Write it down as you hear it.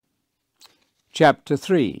chapter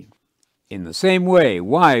 3. In the same way,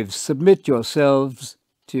 wives, submit yourselves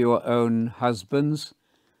to your own husbands,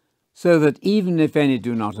 so that even if any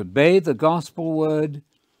do not obey the gospel word,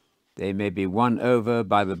 they may be won over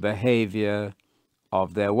by the behavior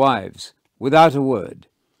of their wives, without a word,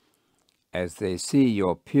 as they see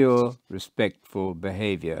your pure, respectful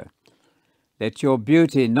behavior. Let your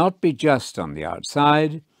beauty not be just on the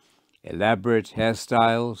outside, elaborate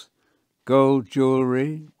hairstyles, gold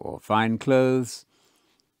jewelry, or fine clothes,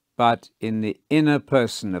 but in the inner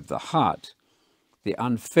person of the heart, the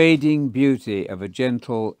unfading beauty of a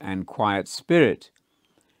gentle and quiet spirit,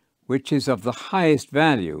 which is of the highest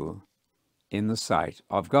value in the sight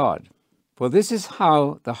of God. For this is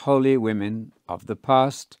how the holy women of the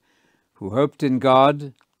past, who hoped in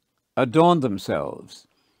God, adorned themselves,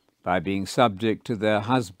 by being subject to their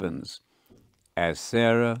husbands, as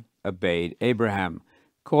Sarah obeyed Abraham,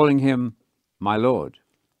 calling him my Lord.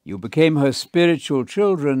 You became her spiritual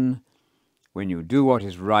children when you do what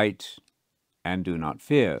is right and do not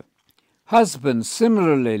fear. Husbands,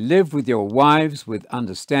 similarly, live with your wives with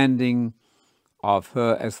understanding of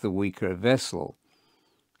her as the weaker vessel,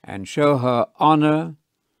 and show her honor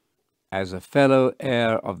as a fellow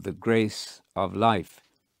heir of the grace of life,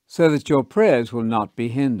 so that your prayers will not be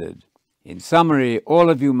hindered. In summary,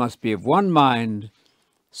 all of you must be of one mind,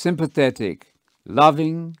 sympathetic,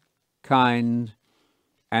 loving, kind,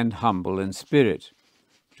 and humble in spirit.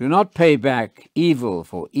 Do not pay back evil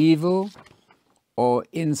for evil or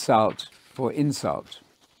insult for insult,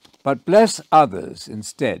 but bless others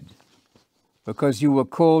instead, because you were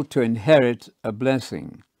called to inherit a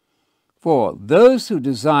blessing. For those who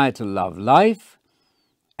desire to love life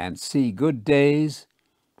and see good days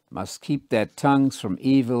must keep their tongues from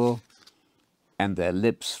evil and their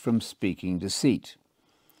lips from speaking deceit.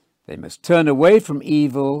 They must turn away from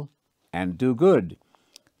evil and do good.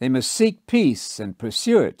 They must seek peace and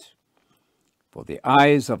pursue it. For the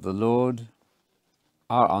eyes of the Lord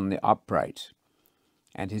are on the upright,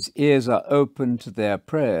 and his ears are open to their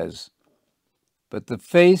prayers. But the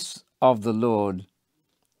face of the Lord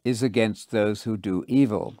is against those who do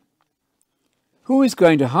evil. Who is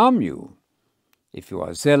going to harm you if you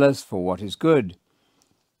are zealous for what is good?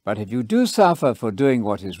 But if you do suffer for doing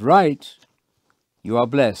what is right, you are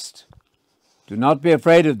blessed. Do not be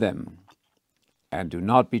afraid of them, and do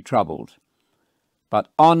not be troubled, but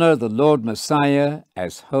honor the Lord Messiah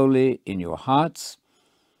as holy in your hearts,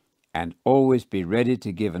 and always be ready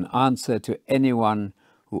to give an answer to anyone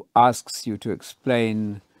who asks you to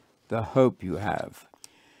explain the hope you have.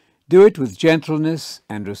 Do it with gentleness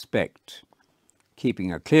and respect,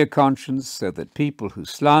 keeping a clear conscience, so that people who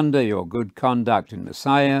slander your good conduct in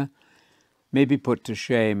Messiah may be put to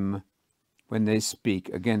shame when they speak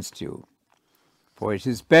against you. For it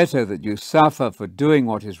is better that you suffer for doing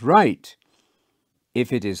what is right,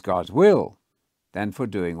 if it is God's will, than for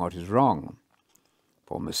doing what is wrong.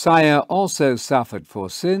 For Messiah also suffered for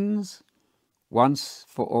sins once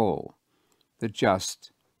for all, the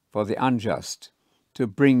just for the unjust, to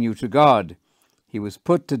bring you to God. He was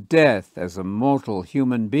put to death as a mortal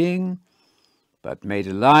human being, but made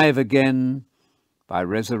alive again by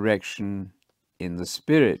resurrection in the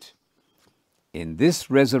Spirit. In this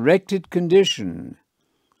resurrected condition,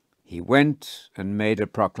 he went and made a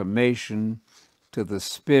proclamation to the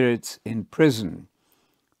spirits in prison,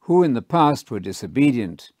 who in the past were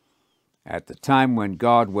disobedient, at the time when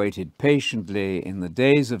God waited patiently in the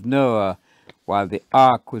days of Noah while the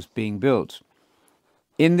ark was being built.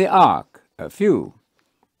 In the ark, a few,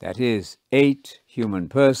 that is, 8 human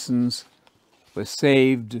persons, were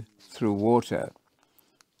saved through water.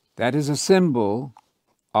 That is a symbol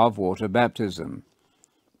of water baptism,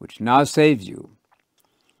 which now saves you.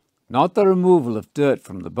 Not the removal of dirt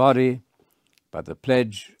from the body, but the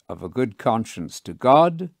pledge of a good conscience to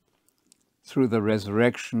God through the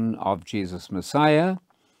resurrection of Jesus Messiah,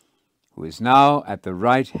 who is now at the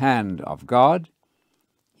right hand of God.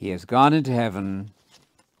 He has gone into heaven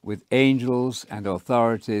with angels and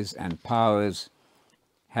authorities and powers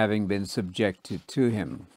having been subjected to him.